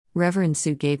Reverend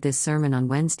Sue gave this sermon on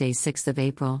Wednesday, 6th of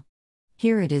April.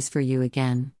 Here it is for you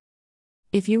again.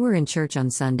 If you were in church on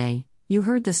Sunday, you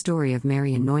heard the story of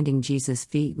Mary anointing Jesus'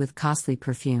 feet with costly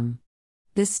perfume.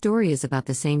 This story is about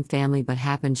the same family but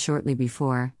happened shortly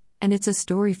before, and it's a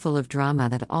story full of drama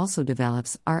that also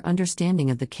develops our understanding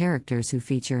of the characters who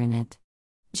feature in it.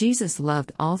 Jesus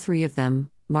loved all three of them,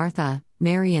 Martha,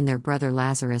 Mary and their brother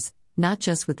Lazarus, not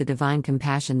just with the divine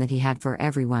compassion that he had for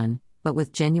everyone, but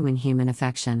with genuine human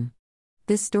affection.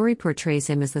 This story portrays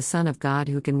him as the Son of God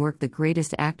who can work the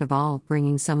greatest act of all,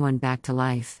 bringing someone back to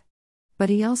life. But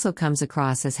he also comes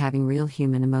across as having real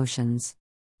human emotions.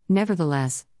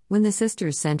 Nevertheless, when the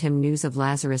sisters sent him news of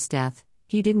Lazarus' death,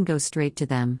 he didn't go straight to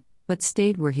them, but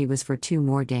stayed where he was for 2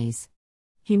 more days.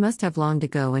 He must have longed to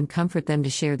go and comfort them to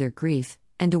share their grief,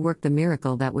 and to work the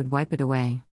miracle that would wipe it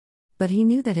away. But he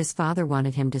knew that his Father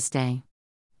wanted him to stay.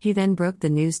 He then broke the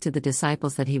news to the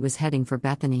disciples that he was heading for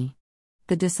Bethany.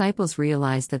 The disciples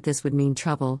realized that this would mean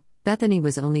trouble. Bethany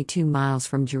was only 2 miles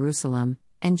from Jerusalem,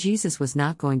 and Jesus was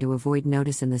not going to avoid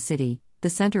notice in the city, the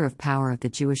center of power of the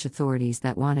Jewish authorities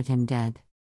that wanted him dead.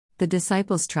 The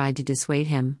disciples tried to dissuade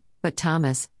him, but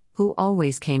Thomas, who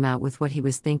always came out with what he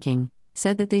was thinking,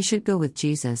 said that they should go with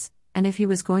Jesus, and if he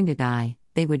was going to die,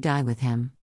 they would die with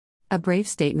him. A brave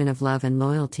statement of love and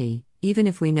loyalty, even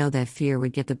if we know that fear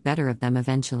would get the better of them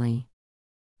eventually.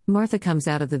 Martha comes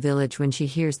out of the village when she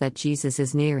hears that Jesus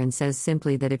is near and says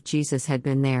simply that if Jesus had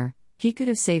been there, he could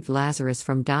have saved Lazarus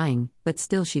from dying, but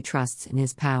still she trusts in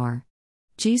his power.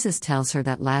 Jesus tells her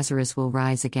that Lazarus will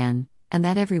rise again, and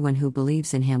that everyone who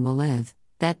believes in him will live,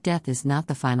 that death is not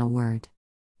the final word.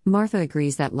 Martha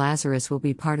agrees that Lazarus will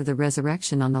be part of the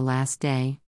resurrection on the last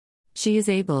day. She is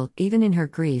able, even in her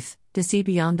grief, to see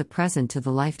beyond the present to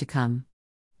the life to come.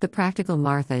 The practical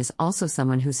Martha is also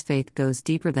someone whose faith goes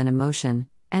deeper than emotion,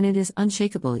 and it is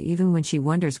unshakable even when she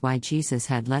wonders why Jesus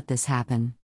had let this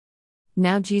happen.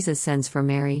 Now Jesus sends for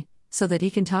Mary, so that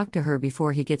he can talk to her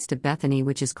before he gets to Bethany,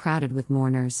 which is crowded with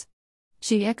mourners.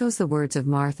 She echoes the words of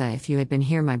Martha, "If you had been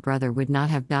here, my brother would not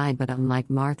have died," but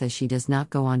unlike Martha, she does not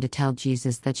go on to tell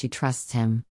Jesus that she trusts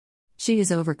him. She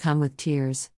is overcome with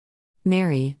tears.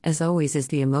 Mary, as always, is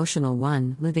the emotional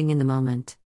one, living in the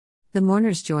moment. The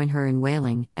mourners join her in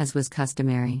wailing, as was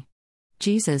customary.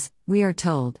 Jesus, we are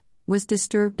told, was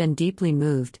disturbed and deeply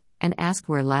moved, and asked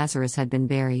where Lazarus had been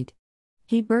buried.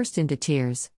 He burst into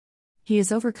tears. He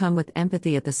is overcome with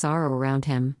empathy at the sorrow around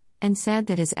him, and sad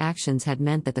that his actions had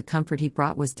meant that the comfort he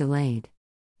brought was delayed.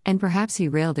 And perhaps he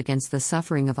railed against the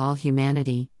suffering of all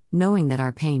humanity, knowing that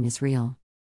our pain is real.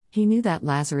 He knew that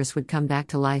Lazarus would come back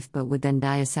to life but would then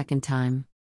die a second time.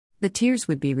 The tears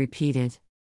would be repeated.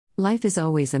 Life is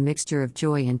always a mixture of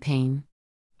joy and pain.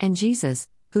 And Jesus,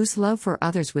 whose love for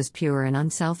others was pure and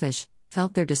unselfish,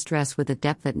 felt their distress with a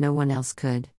depth that no one else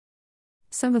could.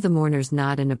 Some of the mourners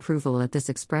nod in approval at this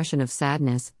expression of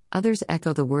sadness, others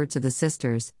echo the words of the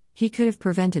sisters, "He could have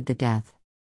prevented the death."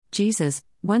 Jesus,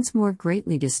 once more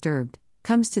greatly disturbed,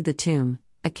 comes to the tomb,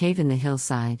 a cave in the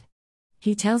hillside.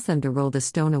 He tells them to roll the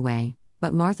stone away,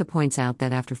 but Martha points out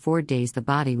that after 4 days the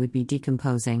body would be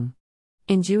decomposing.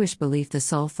 In Jewish belief, the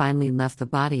soul finally left the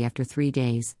body after 3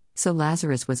 days, so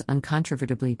Lazarus was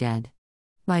uncontrovertibly dead.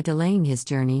 By delaying his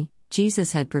journey,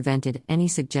 Jesus had prevented any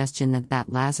suggestion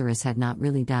that Lazarus had not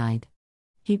really died.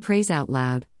 He prays out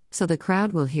loud, so the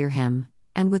crowd will hear him,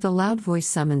 and with a loud voice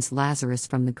summons Lazarus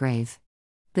from the grave.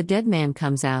 The dead man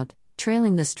comes out,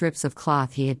 trailing the strips of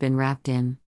cloth he had been wrapped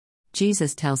in.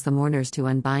 Jesus tells the mourners to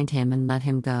unbind him and let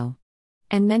him go.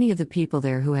 And many of the people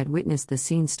there who had witnessed the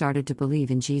scene started to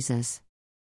believe in Jesus.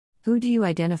 Who do you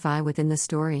identify with in the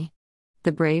story?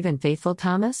 The brave and faithful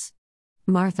Thomas?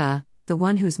 Martha, the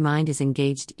one whose mind is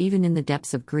engaged even in the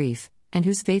depths of grief, and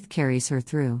whose faith carries her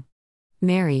through.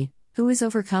 Mary, who is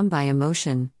overcome by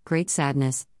emotion, great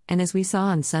sadness, and as we saw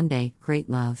on Sunday,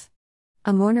 great love.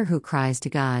 A mourner who cries to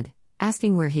God,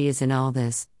 asking where he is in all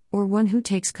this, or one who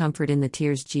takes comfort in the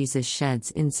tears Jesus sheds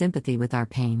in sympathy with our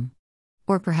pain.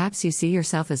 Or perhaps you see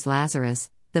yourself as Lazarus,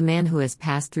 the man who has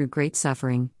passed through great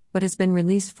suffering, but has been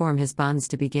released from his bonds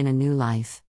to begin a new life.